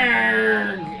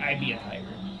 Arrgh, I be a pirate.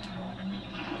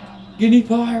 Guinea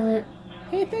pirate.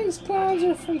 He thinks clowns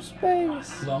are from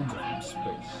space. Clowns are from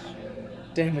space.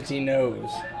 Damn it, he knows.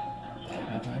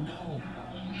 Damn it, I know.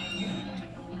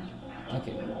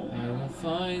 Okay, I will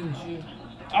find you.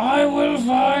 I will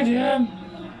find him.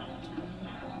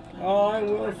 I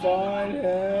will find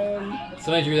him.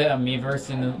 Somebody drew that on Miiverse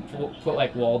and put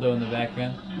like Waldo in the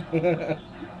background.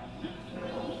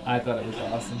 I thought it was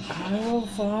awesome. I will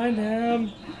find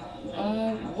him.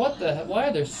 What the hell? Why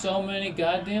are there so many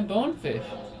goddamn bonefish?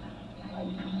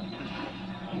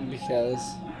 Because...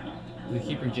 Do they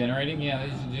keep regenerating? Yeah,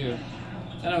 they usually do.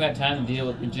 I don't got time to deal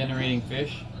with regenerating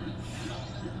fish.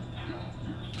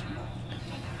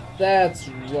 That's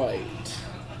right.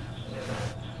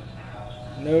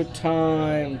 No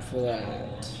time for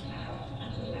that.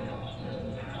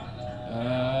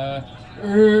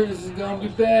 This is gonna be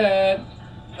bad.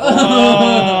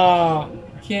 Oh!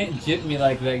 Can't jip me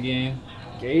like that game.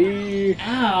 Okay.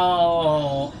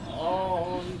 Ow!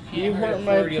 Oh, You can't hurt hurt a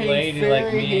my pretty pink lady fairy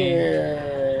like me.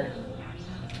 here.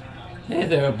 Hey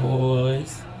there,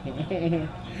 boys.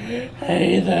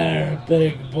 Hey there,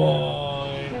 big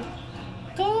boy.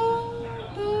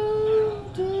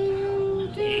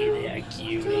 Hey there,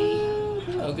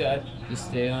 cutie. Oh god, just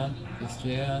stay on, just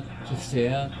stay on, just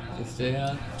stay on, just stay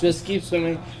on. Just keep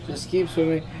swimming, just keep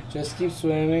swimming, just keep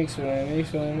swimming, swimming,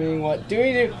 swimming. What do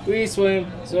we do? We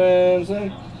swim, swim,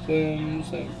 swim, swim,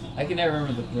 swim. I can never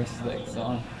remember the rest of that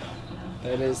song.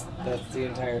 That's the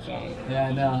entire song. Yeah,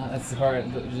 I know, that's the part.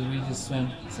 We just swim.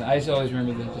 So I just always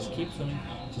remember that. Just keep swimming,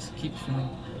 just keep swimming.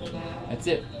 That's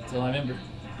it. That's all I remember.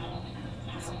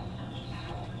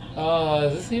 Oh,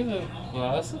 is this even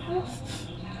possible?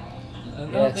 I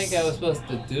don't think I was supposed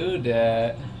to do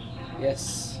that.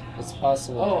 Yes, it's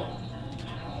possible.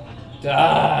 Oh.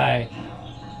 Die!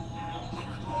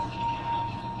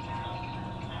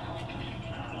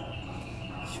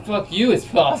 Fuck you, it's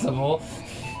possible.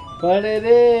 But it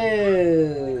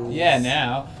is. Yeah,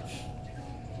 now.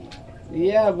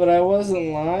 Yeah, but I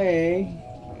wasn't lying.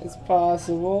 It's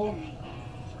possible.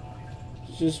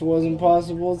 It just wasn't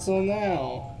possible till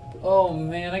now. Oh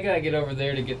man, I gotta get over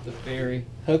there to get the ferry.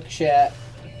 Hook chat.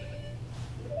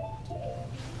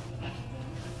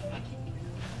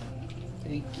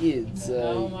 Hey kids,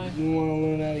 Oh, you want to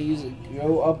learn how to use it?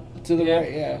 Go up to the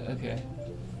right, yeah. Okay.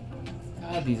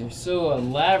 God, these are so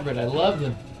elaborate. I love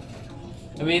them.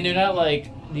 I mean, they're not like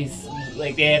these,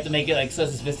 like they have to make it like so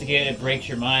sophisticated it breaks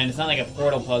your mind. It's not like a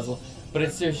portal puzzle, but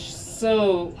they're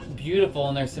so beautiful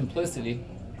in their simplicity.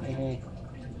 Mm-hmm.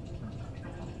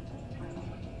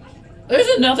 There's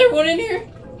another one in here?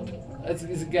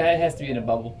 This guy has to be in a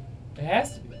bubble. It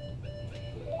has to be.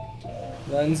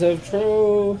 Lens of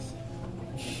truth.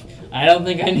 I don't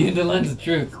think I need the lens of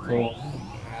truth, Cole.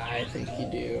 I think you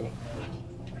do.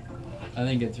 I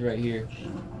think it's right here.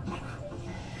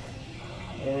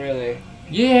 Oh, really?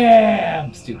 Yeah!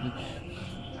 I'm stupid.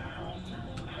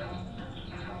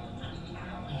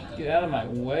 Get out of my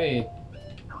way.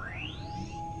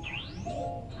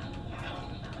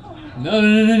 No,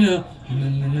 no, no, no, no. No,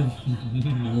 no, no.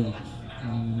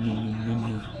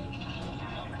 No.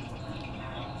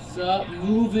 Stop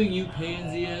moving, you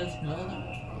pansy ass mother.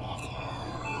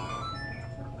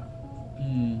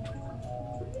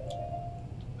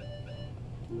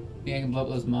 Think I can blow up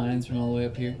those mines from all the way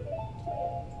up here?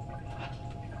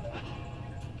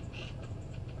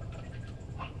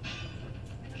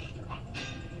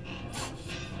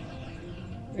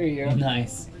 There you go.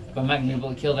 Nice. But I'm not gonna be able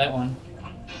to kill that one.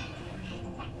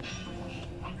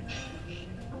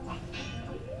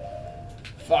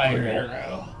 Fire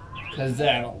arrow. Cause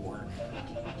that'll work.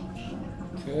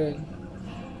 Good.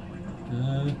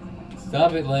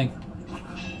 Stop it, Link.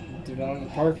 Developing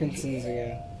Parkinson's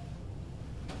again.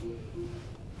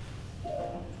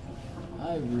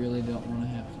 I really don't want to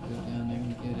have to go down there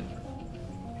and get it.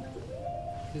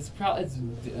 It's probably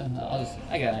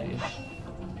I got an idea.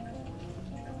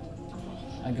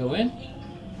 I go in.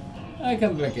 I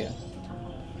come back in.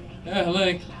 Oh,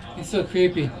 Link, he's so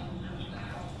creepy.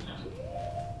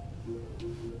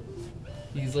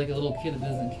 He's like a little kid that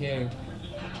doesn't care.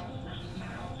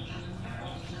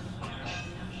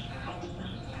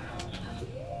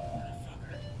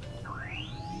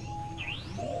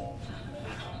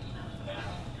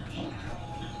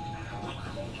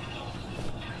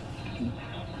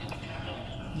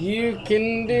 You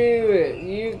can do it.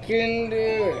 You can do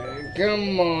it.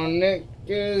 Come on, Nick,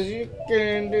 'cause you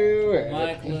can do it.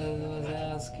 Mike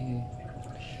Wazowski.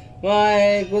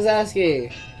 Mike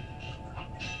Wazowski.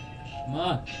 Come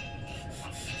on.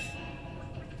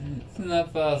 It's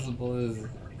not possible, is it?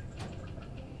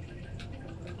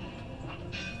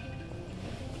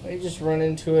 Why you just run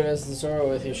into it as the Zora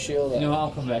with your shield up? You know,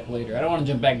 I'll come back later. I don't want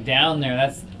to jump back down there.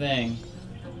 That's the thing.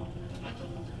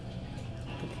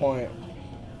 Good point.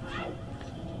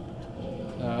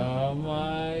 Oh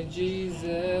my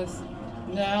Jesus.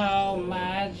 No,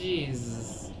 my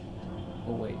Jesus.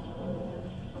 Oh, wait.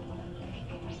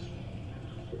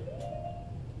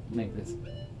 Make this a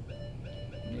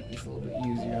little bit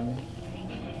easier on me.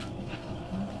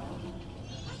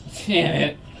 Damn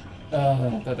it. Oh,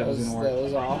 I thought that was gonna work. That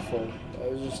was awful.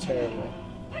 That was just terrible.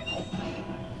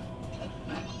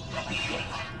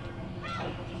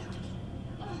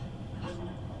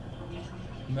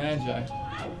 Magi.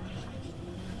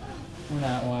 We're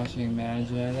not watching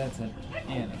Magi. That's an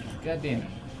anime. God damn it.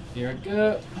 Here I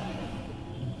go.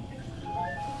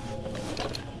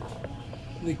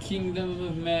 The Kingdom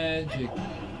of Magic.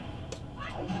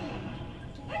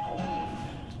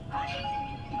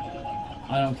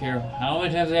 I don't care how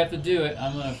many times I have to do it.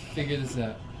 I'm gonna figure this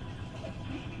out.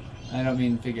 I don't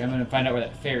mean figure. I'm gonna find out where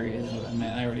that fairy is. What I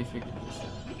meant. I already figured this out.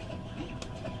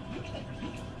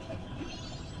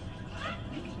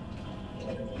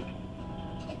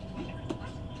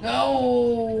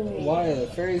 No! Why? The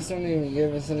fairies don't even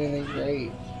give us anything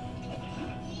great.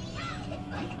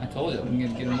 I told you I'm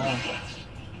gonna get them all.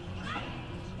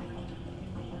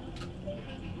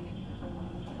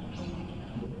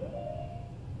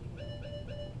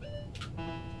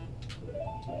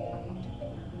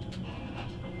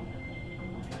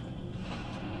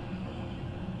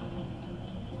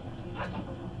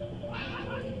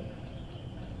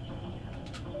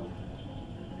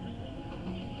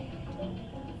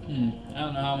 I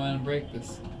don't know how I'm gonna break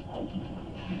this.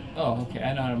 Oh, okay,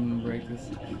 I know how I'm gonna break this.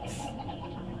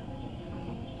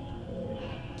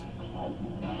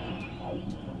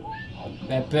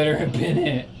 That better have been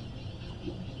it.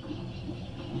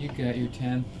 You got your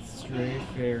 10th stray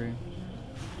fairy.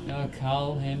 Now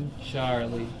call him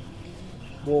Charlie.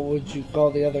 What would you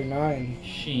call the other 9?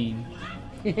 Sheen.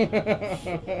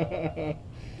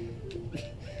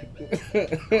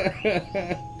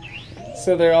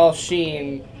 So they're all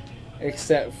Sheen,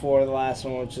 except for the last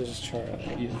one, which is Charlie.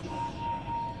 Yeah.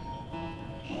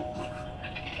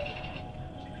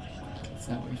 That's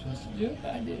not what you're supposed to do.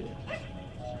 I did it.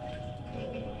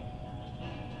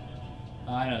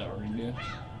 Oh, I know what we're gonna do.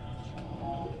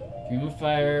 Game of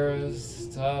Fires.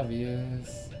 It's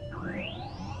obvious.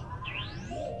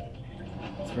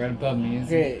 It's right above me,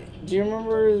 isn't it? Okay, do you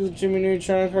remember the Jimmy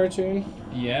Neutron cartoon?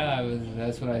 Yeah,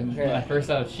 that's what when I first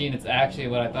thought of Sheen, it's actually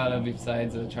what I thought of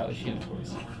besides Charlie Sheen, of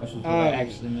course. Which was what I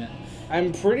actually meant.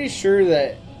 I'm pretty sure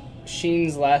that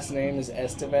Sheen's last name is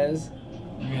Estevez.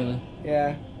 Really?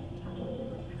 Yeah.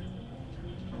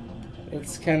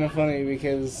 It's kind of funny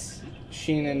because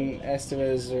Sheen and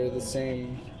Estevez are the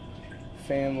same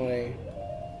family.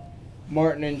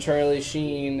 Martin and Charlie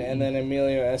Sheen and then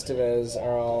Emilio Estevez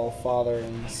are all father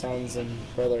and sons and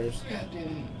brothers. God damn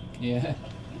it. Yeah.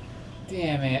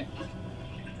 Damn it.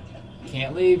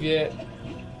 Can't leave yet.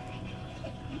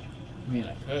 I mean,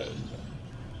 I could.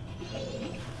 But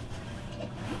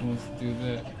let's do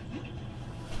that.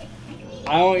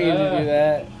 I want you to do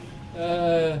that.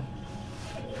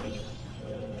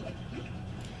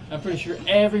 I'm pretty sure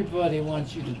everybody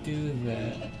wants you to do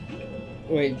that.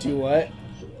 Wait, do what?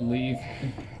 Leave.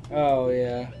 Oh,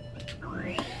 yeah.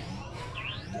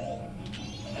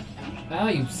 Ah,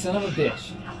 you son of a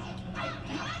bitch.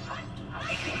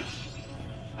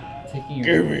 Taking your...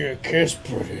 Give me a kiss,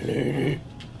 pretty lady.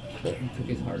 Took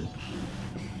his heart.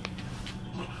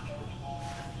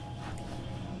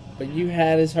 But you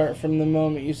had his heart from the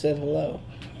moment you said hello.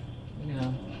 You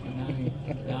know,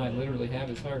 now I literally have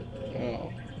his heart.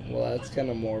 Oh, well, that's kind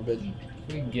of morbid. That's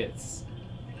what he gets.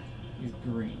 He's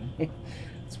green.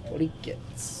 That's what he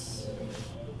gets.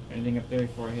 Anything up there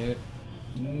before I hit it?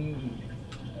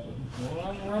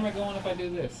 Where am I going if I do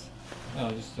this?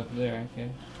 Oh, just up there,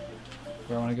 okay.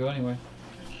 Where I want to go anyway.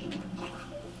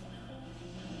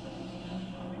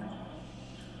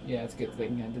 Yeah, it's a good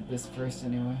thing I did this first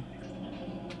anyway.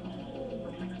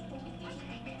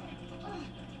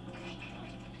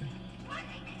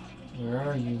 Where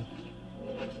are you?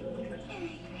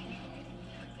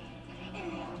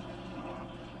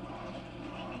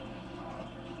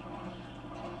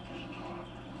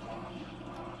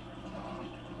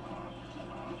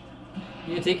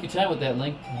 You can take your time with that,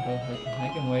 Link. I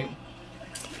can wait.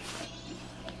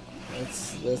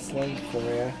 That's Link for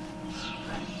you.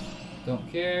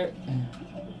 Don't care.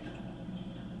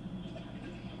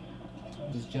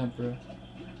 Just jump, bro.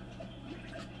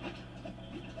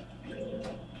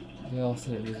 They all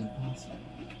said it was impossible.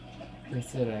 They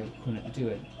said I couldn't do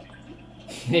it.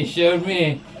 They showed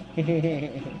me.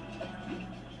 Okay,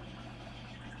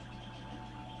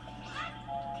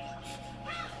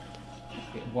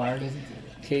 wire doesn't do it.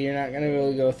 Okay, you're not gonna be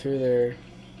able to go through there.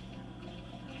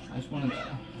 I just wanted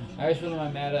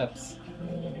my mad ups.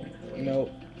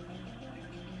 Nope.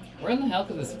 Where in the hell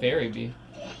could this fairy be?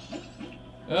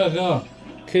 Oh no!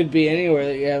 Could be anywhere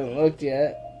that you haven't looked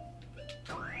yet.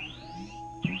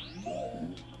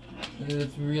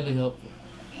 That's really helpful.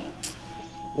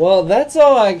 Well, that's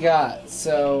all I got,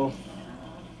 so...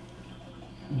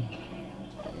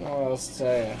 what else to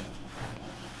tell you?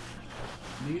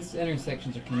 These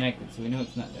intersections are connected, so we know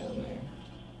it's not down there.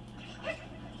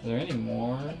 Are there any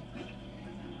more?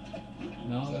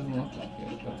 No, it doesn't look like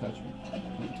it. Don't touch me.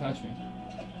 Don't touch me.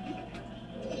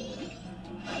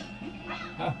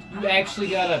 Huh, you actually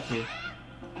got up here.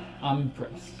 I'm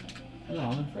impressed. No,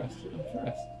 I'm impressed. I'm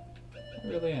impressed. I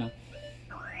really am.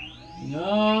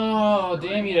 No,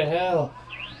 damn you to hell.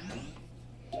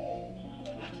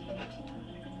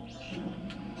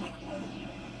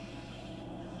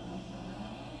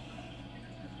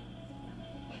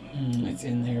 It's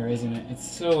in there, isn't it?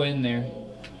 It's so in there.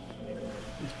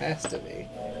 It has to be.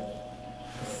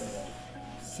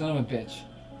 Son of a bitch.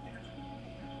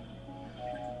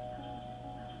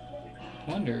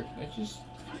 Wonder, I just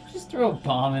throw a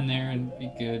bomb in there and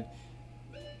be good.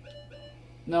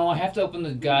 No, I have to open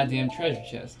the goddamn treasure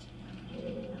chest.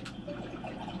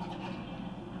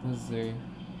 Was there?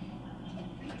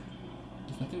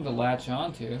 There's nothing to latch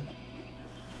onto.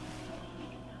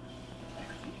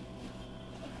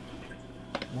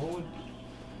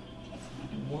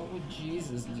 What would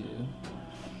Jesus do?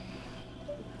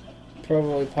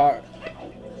 Probably part.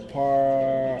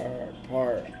 Probably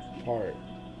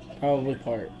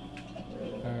part.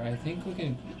 Alright, I think we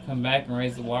can come back and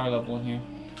raise the water level in here.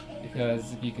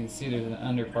 Because if you can see, there's an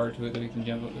under part to it that we can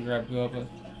jump up and go up with.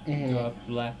 Go up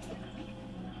left.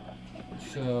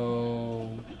 So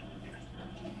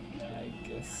I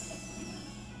guess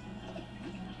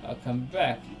I'll come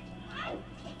back.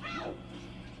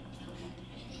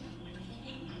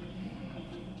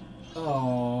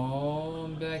 Oh,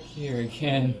 I'm back here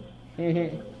again.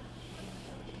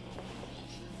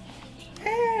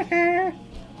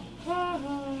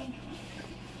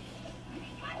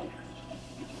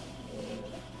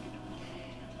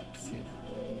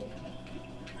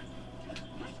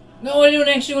 No, I don't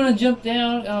actually want to jump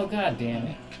down. Oh, god damn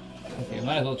it. Okay,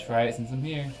 might as well try it since I'm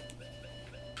here.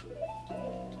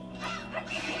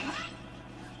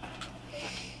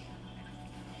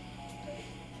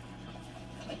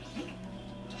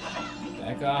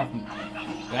 Back off.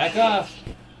 Back off!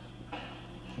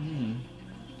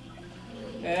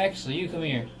 Hey, actually, you come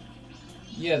here.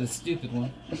 Yeah, the stupid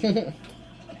one.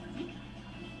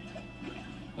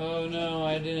 Oh no,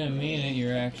 I didn't mean it.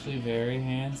 You're actually very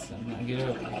handsome. Now get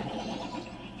over here.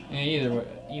 Yeah, either of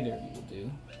you will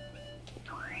do.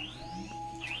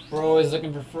 We're always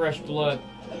looking for fresh blood.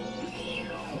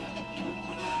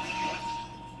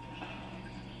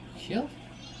 Kill?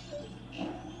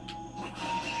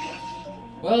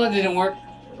 Well, it didn't work.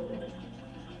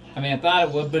 I mean, I thought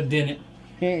it would, but it didn't.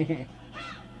 The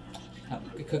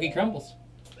cookie crumbles.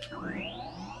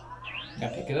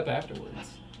 Gotta pick it up afterwards.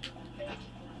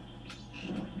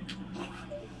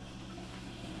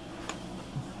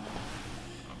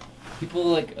 People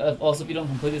like also if you don't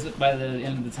complete this by the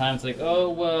end of the time, it's like, oh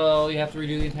well, you have to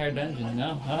redo the entire dungeon.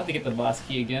 No, I don't have to get the boss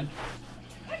key again.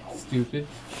 Stupid.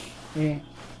 Did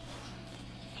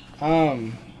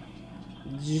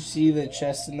you see the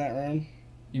chest in that room?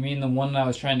 You mean the one I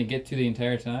was trying to get to the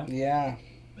entire time? Yeah.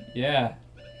 Yeah,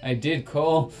 I did,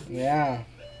 Cole. Yeah.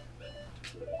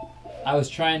 I was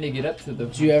trying to get up to the.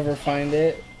 Did you ever find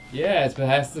it? Yeah, it's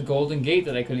past the golden gate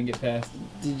that I couldn't get past.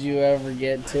 Did you ever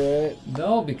get to it?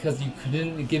 No, because you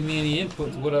couldn't give me any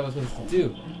input to what I was supposed to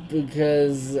do.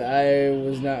 Because I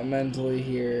was not mentally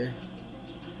here.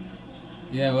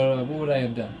 Yeah, what would I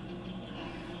have done?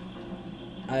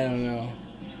 I don't know.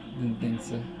 Didn't think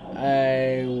so.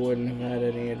 I wouldn't have had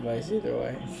any advice either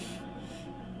way.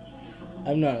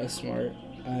 I'm not as smart.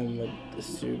 I'm a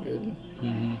stupid.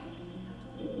 Mm-hmm.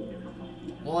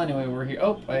 Well, anyway, we're here.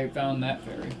 Oh, I found that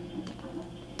fairy.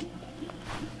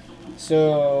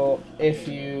 So if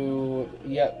you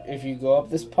go up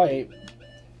this pipe,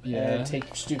 Yeah. and take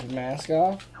your stupid mask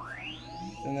off,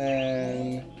 and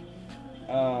then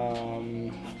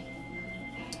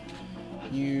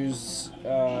use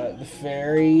the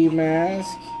fairy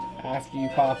mask after you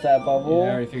pop that bubble. Yeah,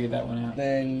 I already figured that one out.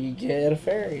 Then you get a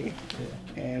fairy,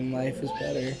 Yeah. and life is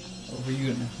better.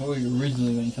 What were you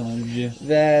originally going to tell me to do?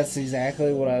 That's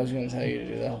exactly what I was going to tell you to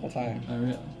do the whole time. Oh,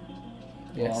 really?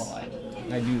 Yes. Well,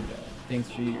 I do that.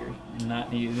 Thanks for your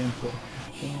not needed input.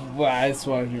 Well, that's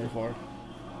what I'm here for.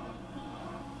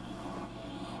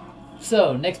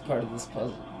 So, next part of this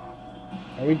puzzle.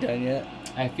 Are we done yet?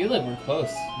 I feel like we're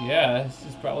close. Yeah, this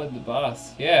is probably the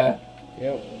boss. Yeah.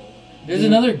 Yep. There's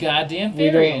another goddamn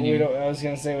fairy in here. I was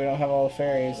going to say we don't have all the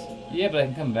fairies. Yeah, but I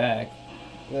can come back.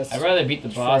 That's I'd rather beat the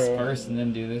boss true. first and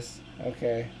then do this.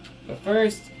 Okay. But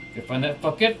first, go find that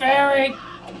fucking fairy!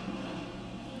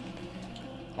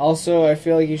 Also, I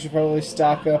feel like you should probably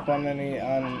stock up on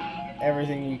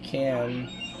everything you can.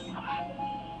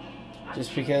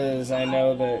 Just because I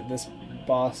know that this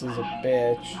boss is a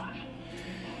bitch.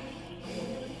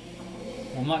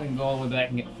 Well, I'm not gonna go all the way back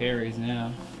and get fairies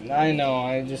now. I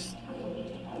know,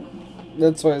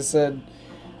 that's why I said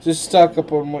just stock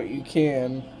up on what you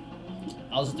can.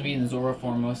 I'll just have to be in Zora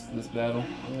form most of this battle.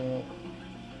 Yeah.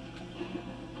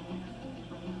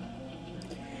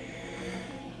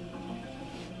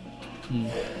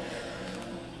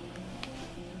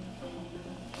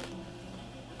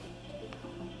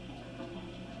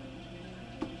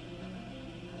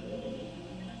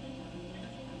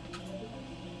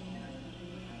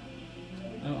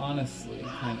 I'm honestly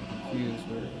kind of confused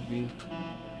where it would be.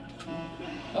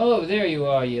 Oh, there you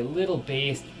are, you little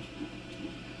beast.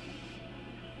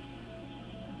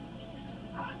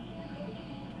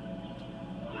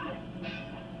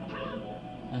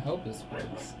 I hope this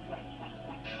works.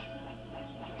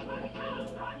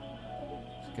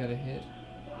 Just gotta hit.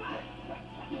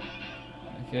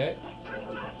 Okay.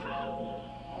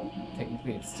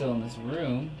 Technically it's still in this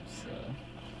room, so...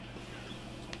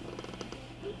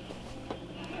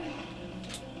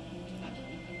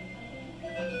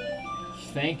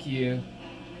 Thank you.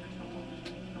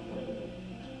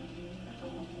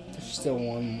 There's still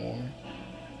one more.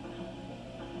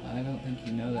 I don't think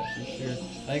you know that for sure.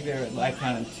 I think I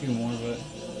counted two more, but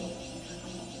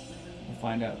we'll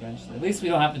find out eventually. At least we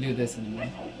don't have to do this anymore.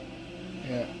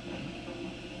 Yeah.